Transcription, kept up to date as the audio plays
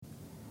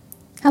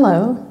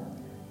Hello,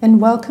 and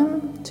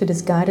welcome to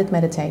this guided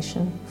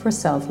meditation for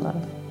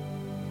self-love.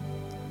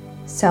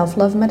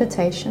 Self-love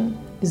meditation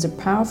is a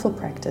powerful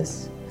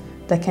practice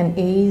that can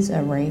ease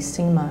a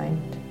racing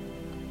mind.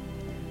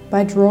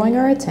 By drawing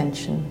our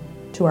attention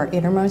to our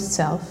innermost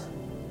self,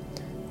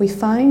 we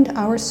find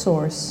our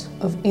source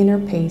of inner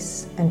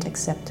peace and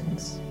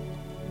acceptance.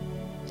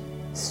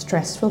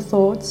 Stressful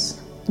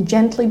thoughts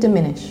gently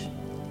diminish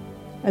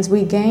as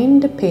we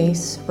gain the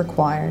peace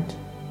required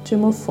to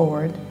move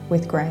forward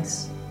with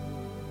grace.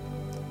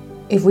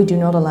 If we do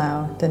not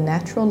allow the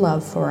natural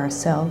love for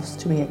ourselves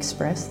to be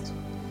expressed,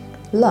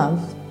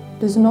 love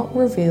does not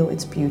reveal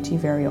its beauty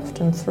very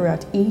often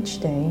throughout each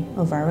day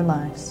of our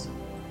lives.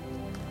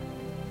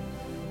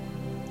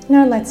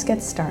 Now let's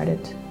get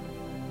started.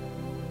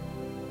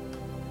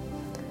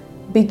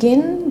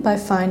 Begin by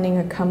finding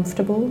a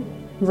comfortable,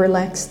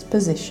 relaxed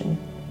position,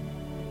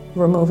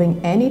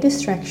 removing any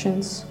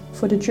distractions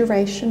for the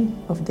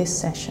duration of this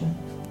session.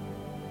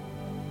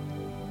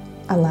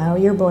 Allow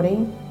your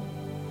body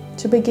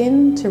to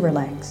begin to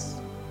relax.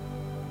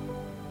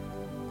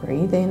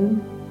 Breathe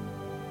in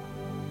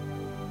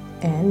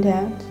and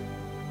out.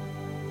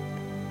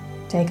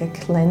 Take a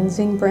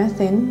cleansing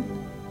breath in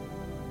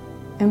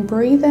and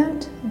breathe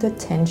out the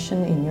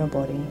tension in your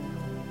body.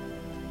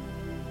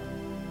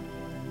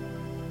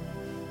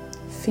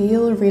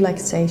 Feel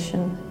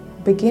relaxation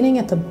beginning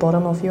at the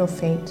bottom of your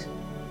feet.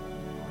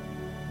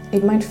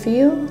 It might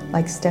feel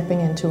like stepping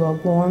into a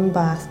warm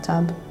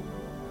bathtub,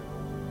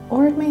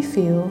 or it may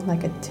feel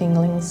like a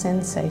tingling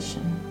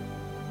sensation,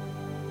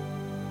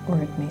 or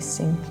it may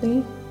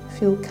simply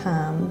feel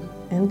calm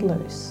and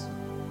loose.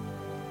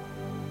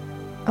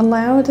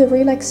 Allow the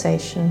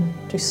relaxation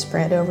to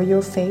spread over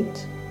your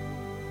feet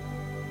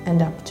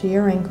and up to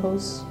your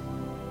ankles.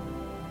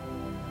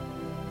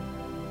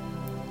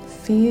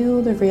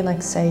 Feel the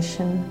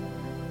relaxation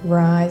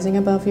rising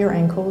above your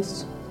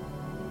ankles,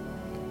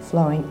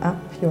 flowing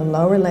up your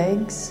lower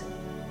legs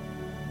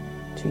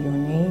to your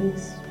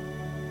knees,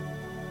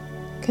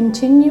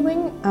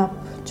 continuing up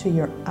to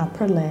your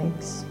upper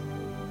legs.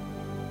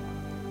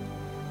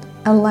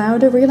 Allow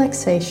the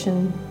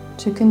relaxation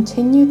to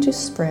continue to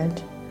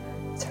spread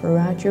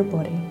throughout your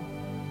body,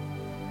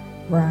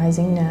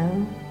 rising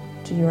now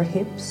to your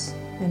hips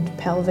and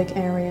pelvic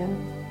area,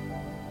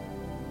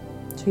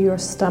 to your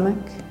stomach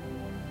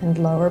and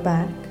lower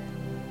back,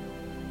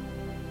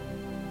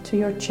 to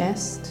your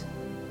chest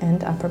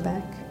and upper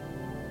back.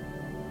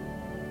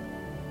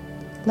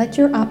 Let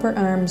your upper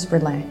arms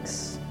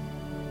relax,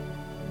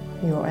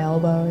 your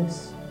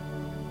elbows,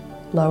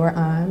 lower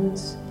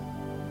arms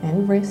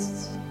and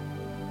wrists.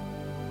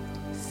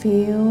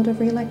 Feel the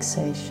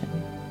relaxation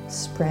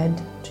spread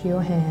to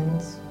your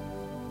hands,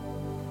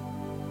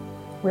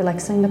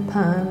 relaxing the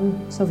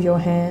palms of your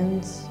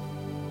hands,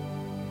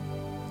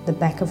 the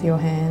back of your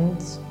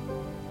hands,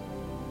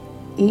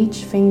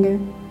 each finger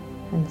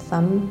and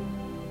thumb.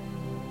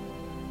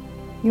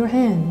 Your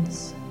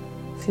hands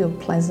feel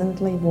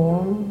pleasantly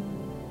warm,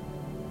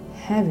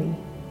 heavy,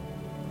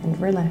 and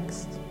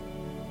relaxed.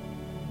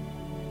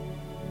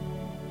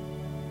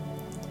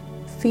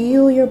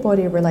 Feel your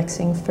body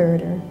relaxing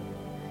further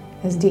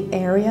as the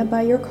area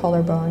by your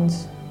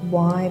collarbones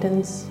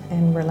widens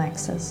and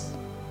relaxes.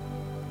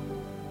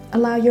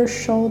 Allow your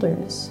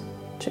shoulders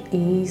to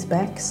ease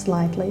back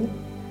slightly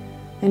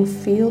and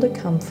feel the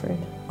comfort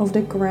of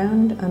the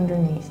ground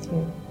underneath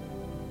you.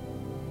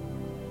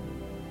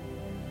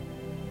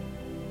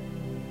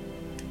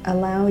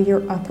 Allow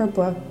your upper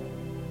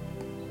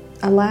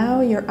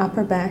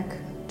back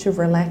to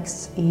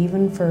relax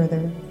even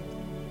further.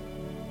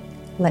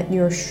 Let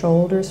your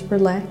shoulders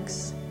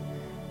relax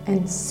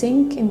and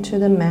sink into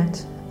the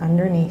mat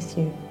underneath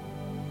you,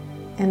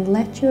 and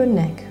let your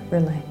neck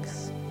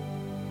relax.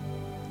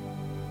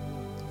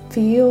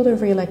 Feel the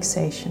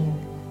relaxation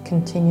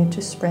continue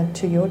to spread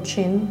to your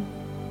chin,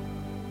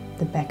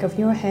 the back of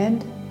your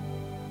head,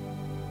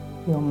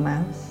 your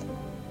mouth,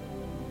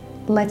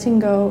 letting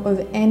go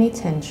of any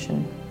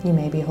tension you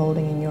may be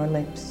holding in your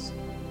lips.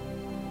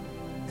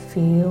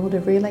 Feel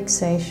the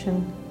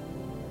relaxation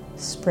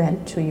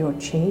spread to your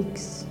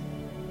cheeks,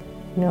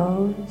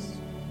 nose,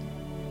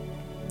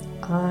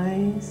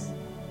 eyes.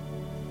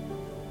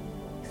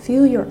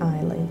 Feel your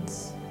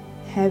eyelids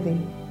heavy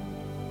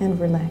and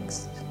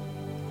relaxed.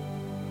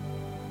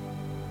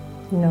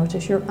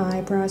 Notice your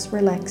eyebrows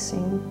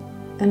relaxing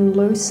and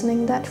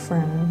loosening that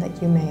frown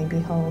that you may be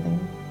holding.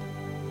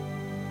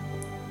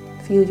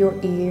 Feel your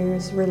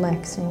ears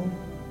relaxing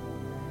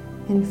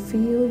and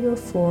feel your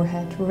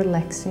forehead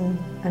relaxing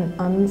and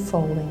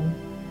unfolding,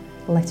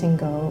 letting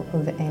go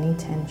of any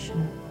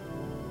tension.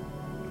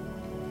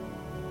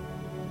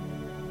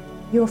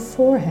 Your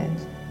forehead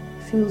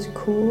feels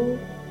cool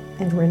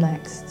and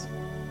relaxed.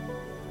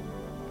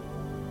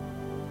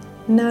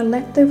 Now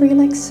let the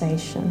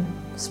relaxation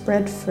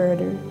spread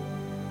further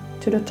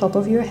to the top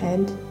of your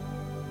head.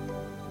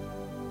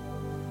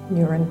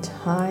 Your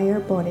entire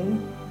body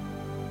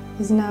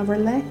is now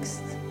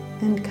relaxed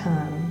and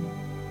calm.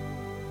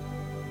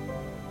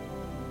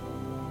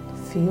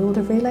 Feel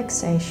the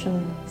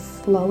relaxation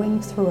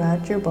flowing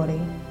throughout your body,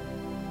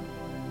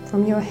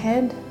 from your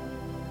head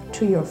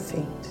to your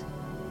feet.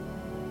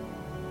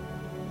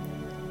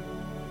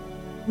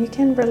 You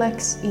can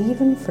relax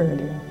even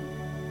further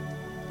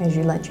as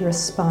you let your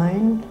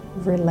spine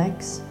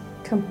relax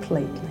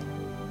completely.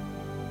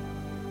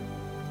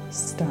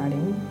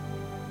 Starting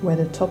where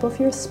the top of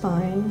your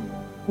spine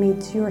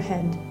meets your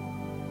head.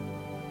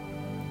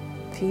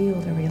 Feel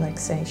the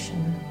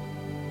relaxation.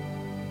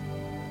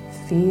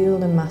 Feel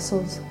the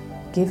muscles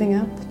giving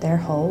up their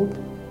hold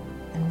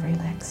and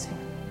relaxing.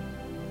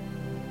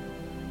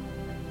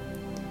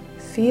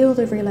 Feel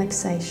the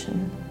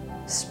relaxation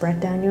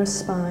spread down your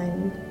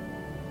spine,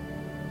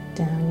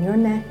 down your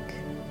neck,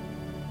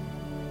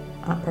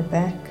 upper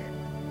back,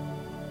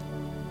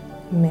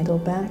 middle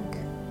back,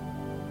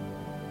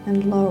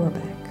 and lower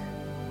back,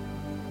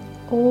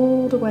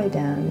 all the way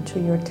down to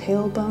your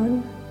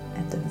tailbone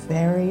at the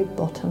very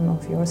bottom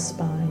of your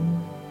spine.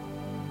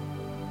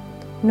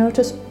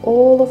 Notice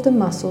all of the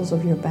muscles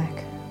of your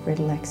back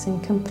relaxing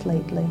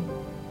completely.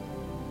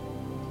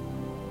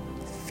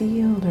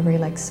 Feel the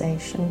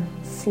relaxation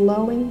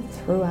flowing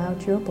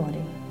throughout your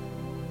body.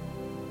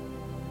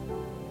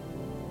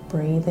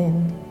 Breathe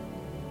in.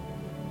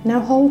 Now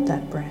hold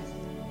that breath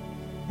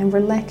and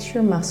relax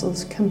your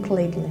muscles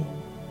completely,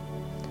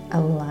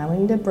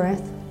 allowing the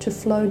breath to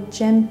flow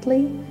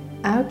gently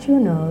out your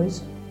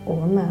nose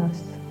or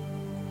mouth.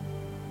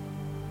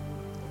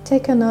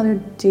 Take another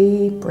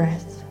deep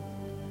breath,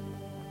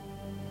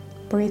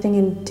 breathing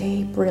in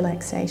deep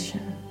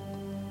relaxation,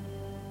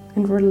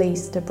 and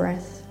release the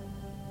breath.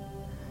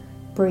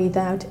 Breathe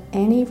out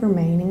any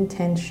remaining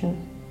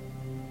tension.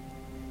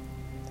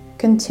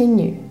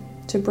 Continue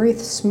to breathe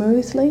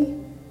smoothly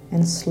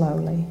and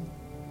slowly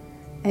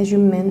as you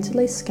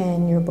mentally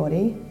scan your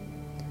body,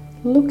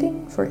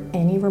 looking for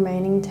any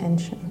remaining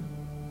tension.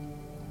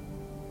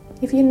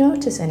 If you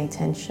notice any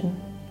tension,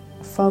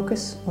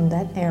 focus on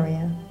that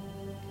area.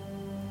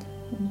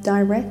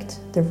 Direct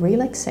the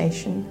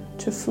relaxation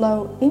to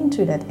flow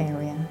into that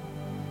area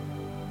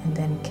and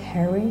then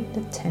carry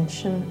the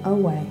tension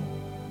away.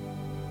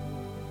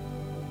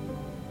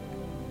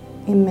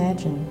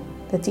 Imagine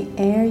that the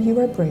air you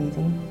are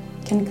breathing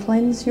can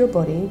cleanse your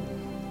body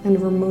and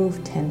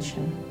remove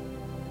tension.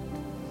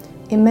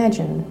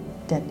 Imagine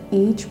that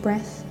each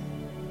breath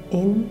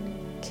in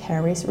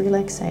carries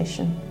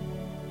relaxation.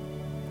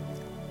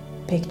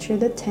 Picture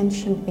the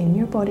tension in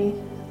your body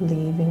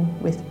leaving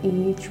with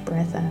each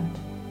breath out.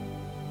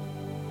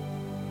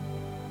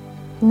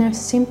 Now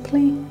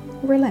simply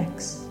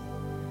relax,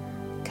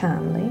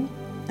 calmly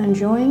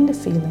enjoying the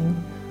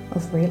feeling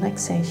of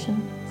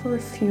relaxation for a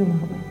few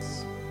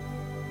moments.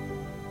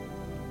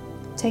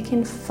 Take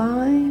in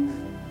 5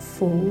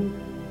 full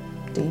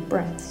deep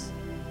breaths,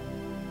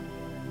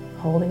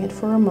 holding it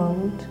for a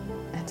moment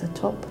at the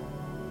top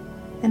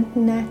and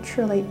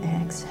naturally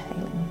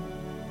exhaling.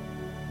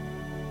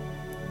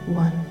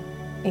 1.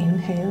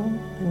 Inhale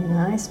a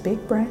nice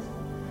big breath,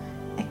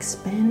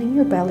 expanding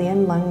your belly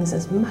and lungs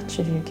as much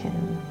as you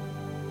can.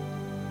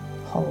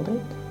 Hold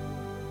it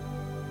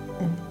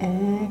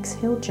and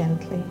exhale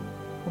gently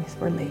with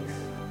relief.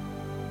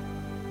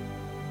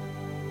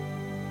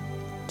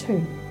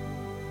 2.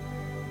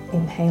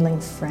 Inhaling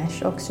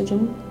fresh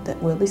oxygen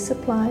that will be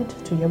supplied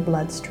to your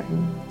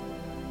bloodstream,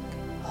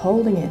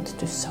 holding it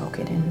to soak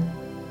it in,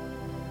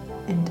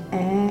 and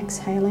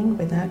exhaling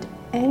without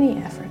any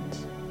effort.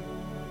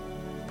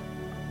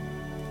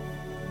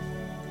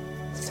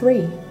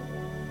 3.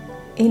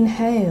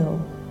 Inhale,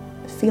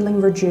 feeling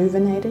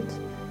rejuvenated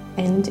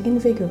and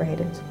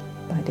invigorated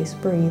by this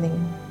breathing.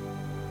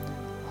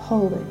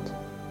 Hold it.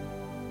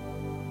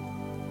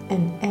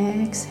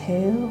 And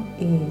exhale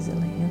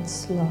easily and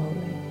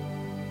slowly.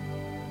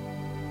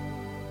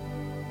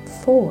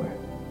 4.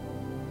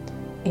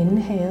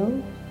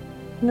 Inhale,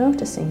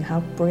 noticing how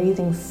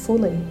breathing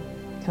fully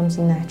comes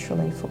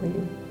naturally for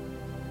you.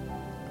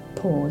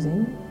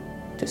 Pausing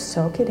to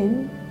soak it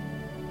in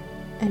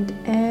and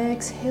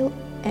exhale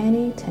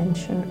any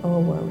tension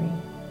or worry.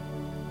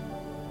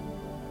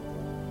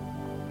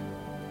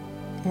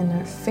 And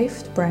our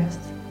 5th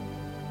breath,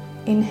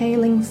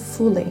 inhaling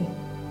fully,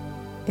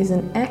 is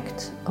an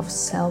act of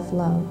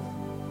self-love.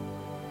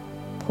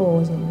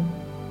 Pausing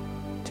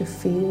to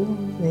feel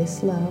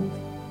this love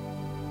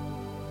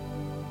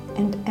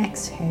and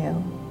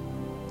exhale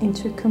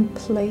into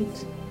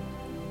complete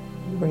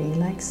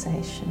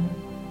relaxation.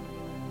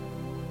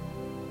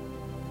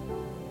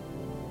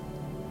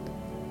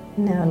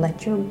 Now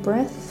let your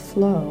breath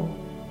flow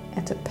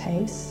at a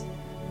pace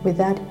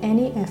without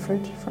any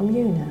effort from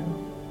you now.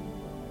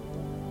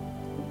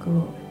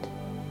 Good.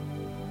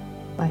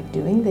 By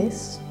doing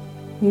this,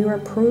 you are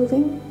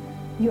proving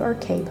you are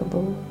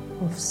capable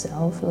of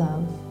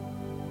self-love.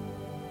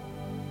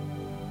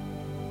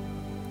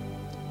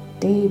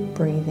 Deep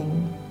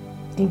breathing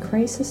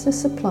increases the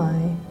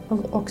supply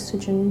of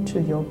oxygen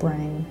to your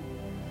brain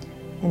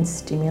and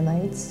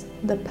stimulates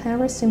the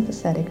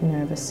parasympathetic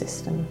nervous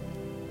system,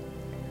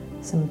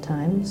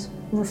 sometimes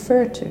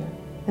referred to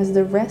as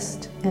the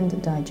rest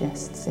and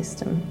digest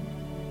system.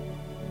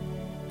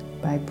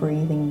 by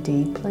breathing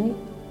deeply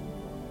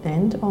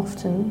and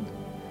often,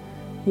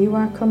 you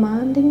are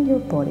commanding your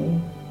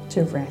body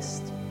to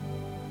rest,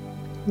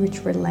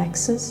 which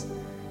relaxes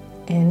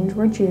and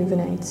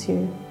rejuvenates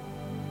you.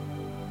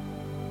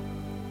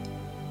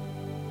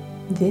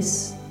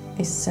 This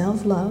is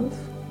self-love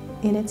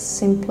in its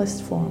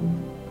simplest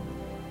form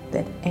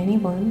that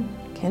anyone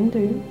can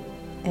do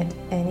at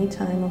any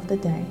time of the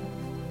day.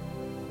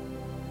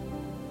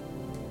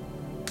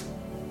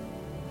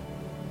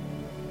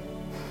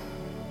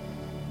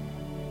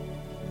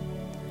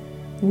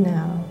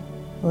 Now,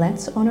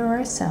 let's honor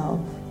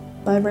ourselves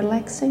by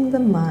relaxing the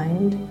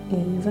mind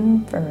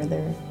even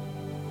further.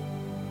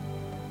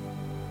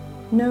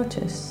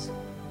 Notice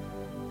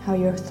how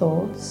your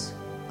thoughts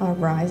are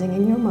rising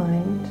in your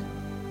mind,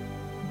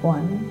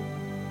 one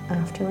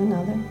after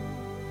another.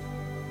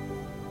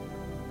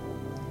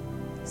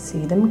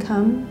 See them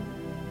come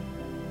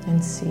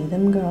and see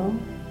them go.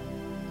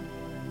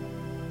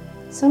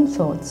 Some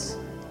thoughts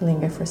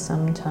linger for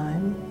some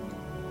time,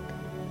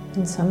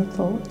 and some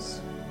thoughts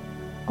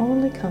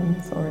only come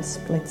for a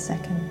split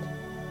second.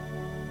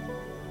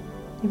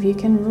 If you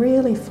can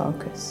really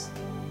focus,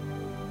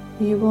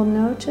 you will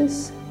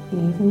notice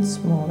even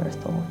smaller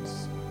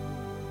thoughts,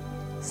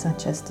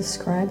 such as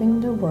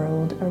describing the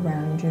world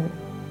around you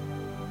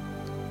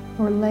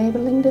or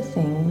labeling the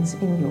things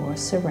in your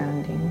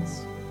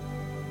surroundings.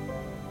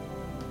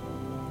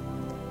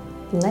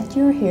 Let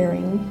your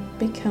hearing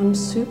become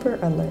super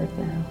alert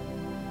now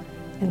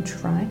and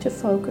try to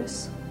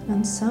focus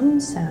on some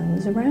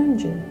sounds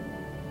around you.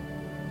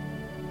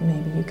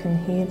 Maybe you can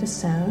hear the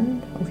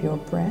sound of your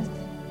breath.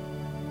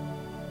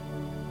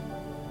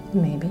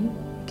 Maybe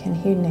you can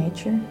hear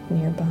nature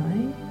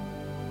nearby.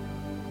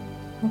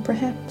 Or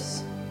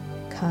perhaps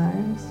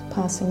cars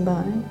passing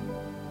by,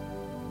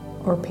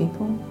 or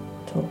people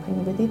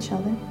talking with each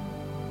other.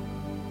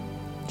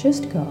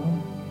 Just go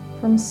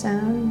from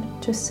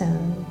sound to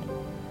sound,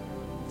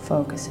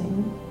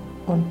 focusing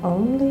on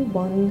only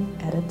one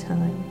at a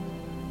time.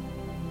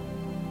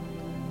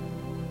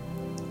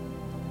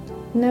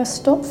 Now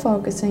stop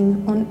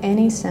focusing on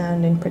any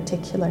sound in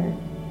particular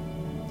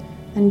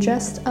and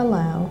just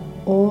allow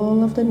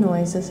all of the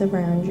noises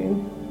around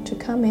you to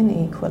come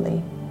in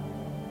equally.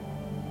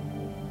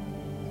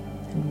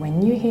 And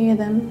when you hear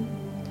them,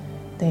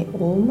 they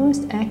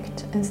almost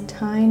act as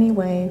tiny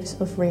waves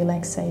of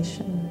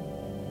relaxation,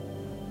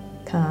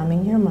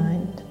 calming your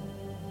mind.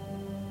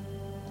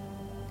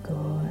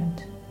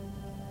 Good.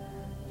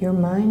 Your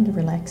mind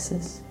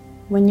relaxes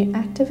when you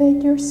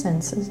activate your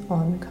senses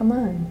on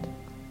command.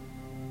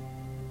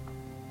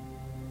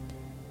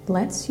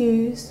 Let's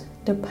use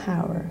the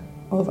power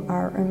of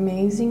our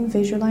amazing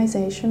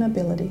visualization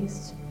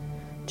abilities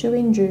to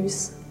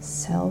induce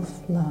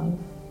self-love.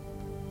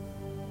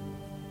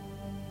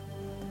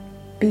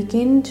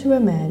 Begin to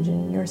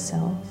imagine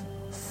yourself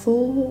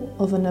full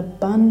of an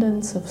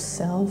abundance of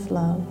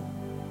self-love.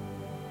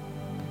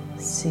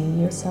 See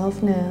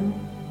yourself now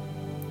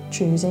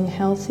choosing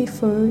healthy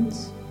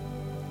foods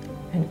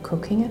and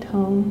cooking at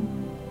home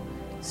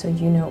so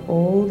you know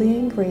all the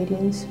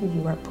ingredients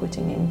you are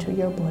putting into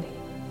your body.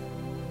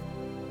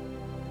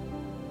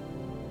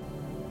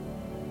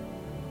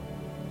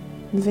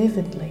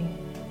 Vividly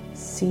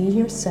see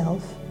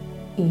yourself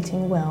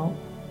eating well.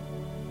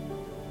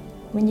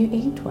 When you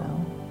eat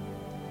well,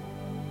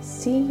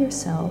 see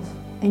yourself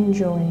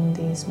enjoying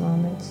these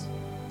moments,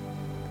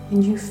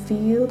 and you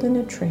feel the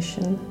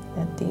nutrition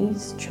that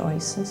these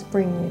choices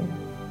bring you.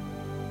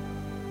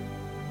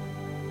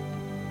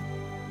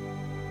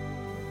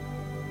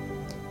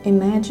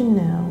 Imagine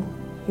now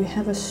you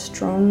have a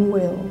strong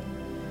will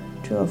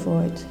to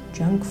avoid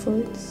junk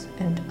foods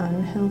and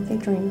unhealthy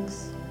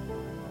drinks.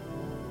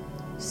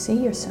 See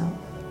yourself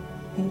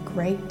in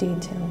great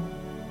detail,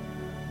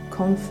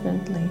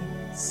 confidently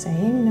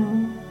saying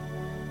no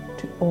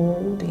to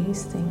all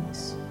these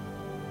things.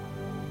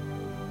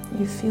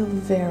 You feel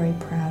very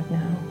proud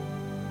now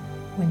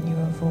when you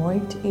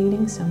avoid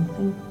eating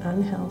something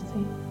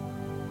unhealthy.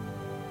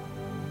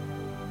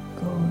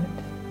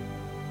 Good.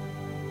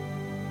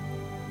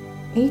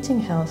 Eating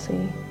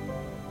healthy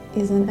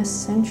is an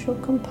essential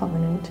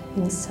component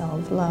in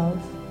self-love.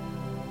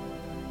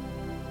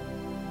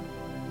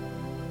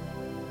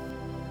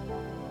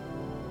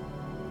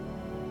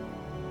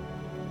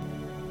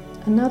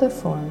 Another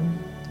form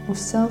of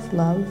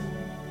self-love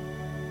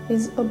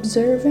is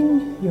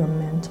observing your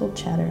mental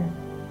chatter.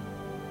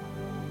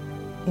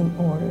 In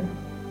order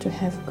to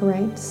have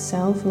great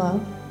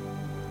self-love,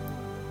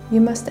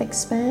 you must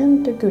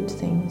expand the good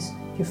things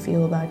you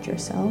feel about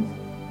yourself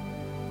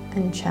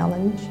and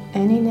challenge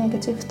any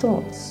negative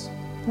thoughts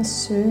as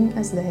soon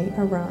as they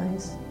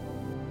arise.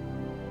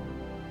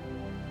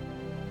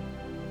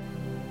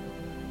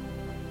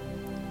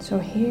 So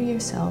hear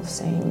yourself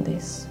saying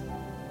this.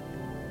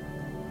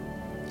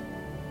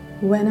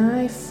 When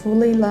I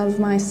fully love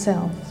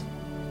myself,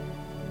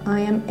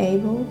 I am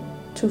able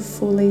to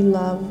fully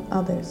love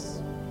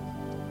others.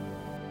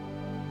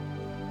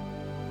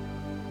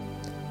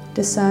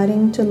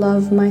 Deciding to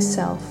love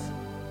myself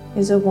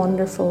is a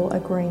wonderful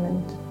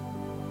agreement.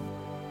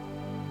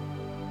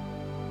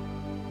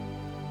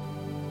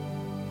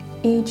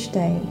 Each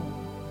day,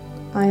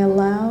 I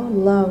allow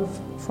love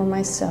for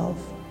myself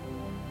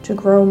to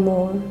grow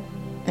more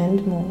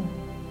and more.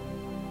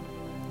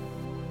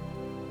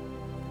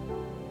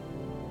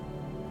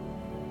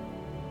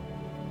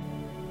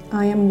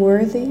 I am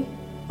worthy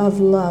of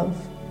love,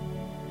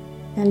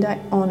 and I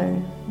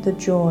honor the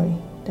joy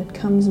that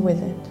comes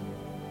with it.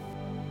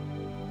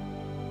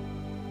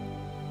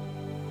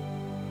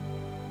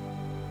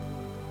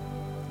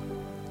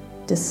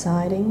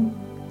 Deciding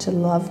to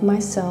love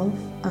myself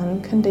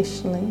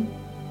unconditionally,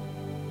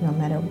 no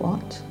matter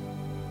what,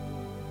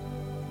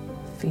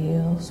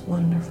 feels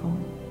wonderful.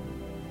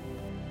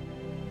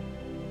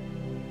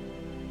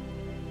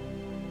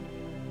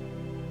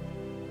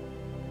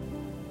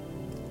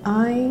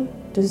 I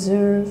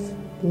deserve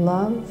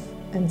love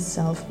and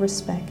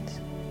self-respect.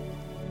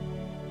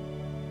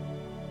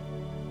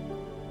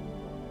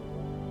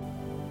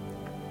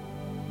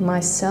 My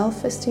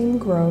self-esteem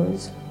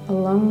grows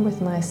along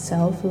with my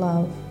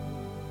self-love.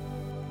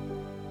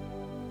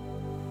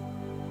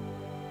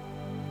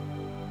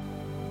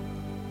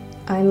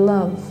 I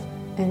love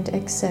and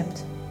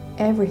accept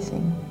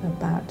everything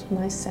about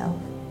myself.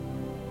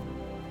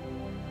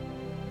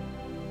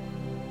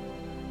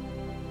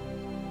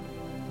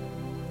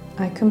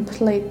 I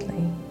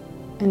completely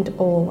and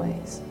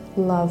always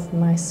love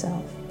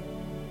myself.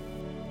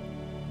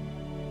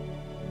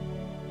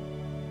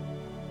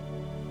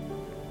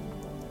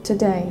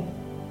 Today,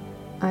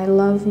 I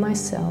love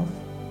myself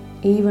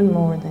even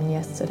more than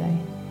yesterday.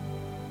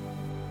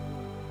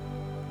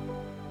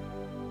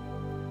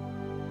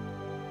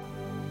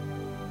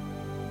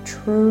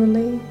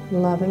 Truly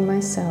loving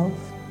myself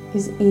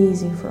is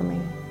easy for me.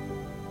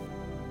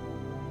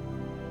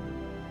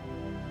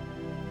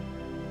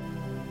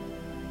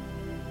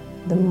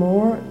 The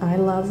more I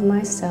love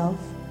myself,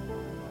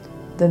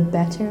 the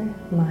better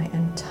my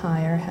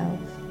entire health.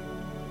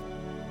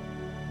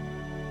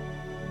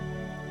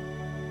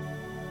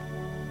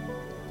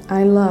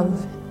 I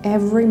love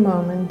every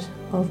moment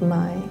of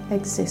my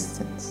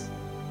existence.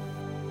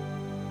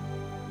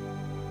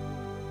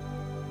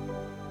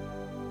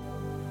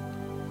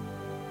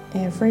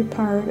 Every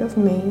part of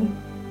me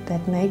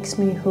that makes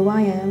me who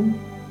I am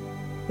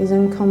is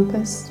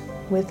encompassed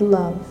with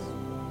love.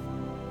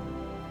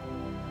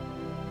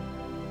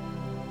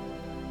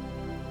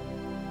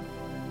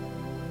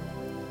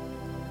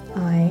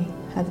 I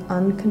have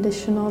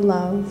unconditional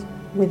love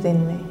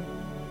within me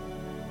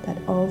that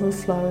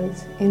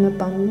overflows in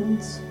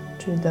abundance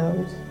to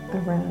those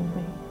around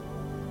me.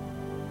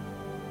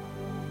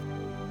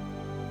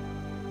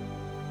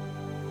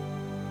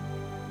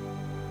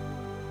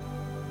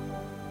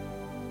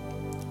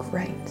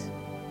 Great.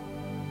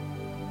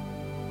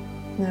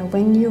 Now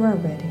when you are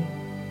ready,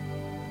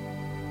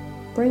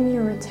 bring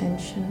your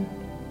attention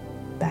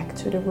back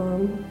to the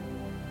room.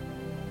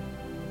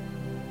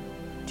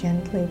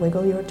 Gently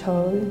wiggle your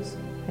toes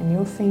and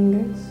your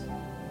fingers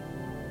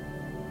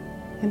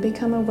and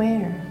become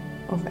aware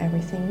of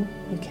everything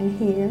you can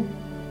hear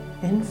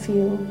and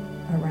feel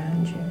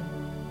around you.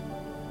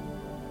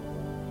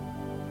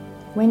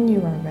 When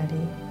you are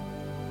ready,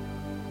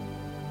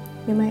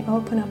 you may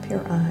open up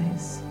your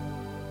eyes.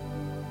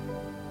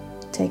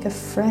 Take a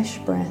fresh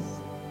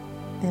breath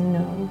and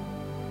know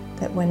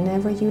that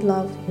whenever you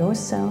love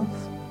yourself,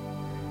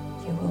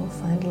 you will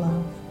find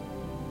love.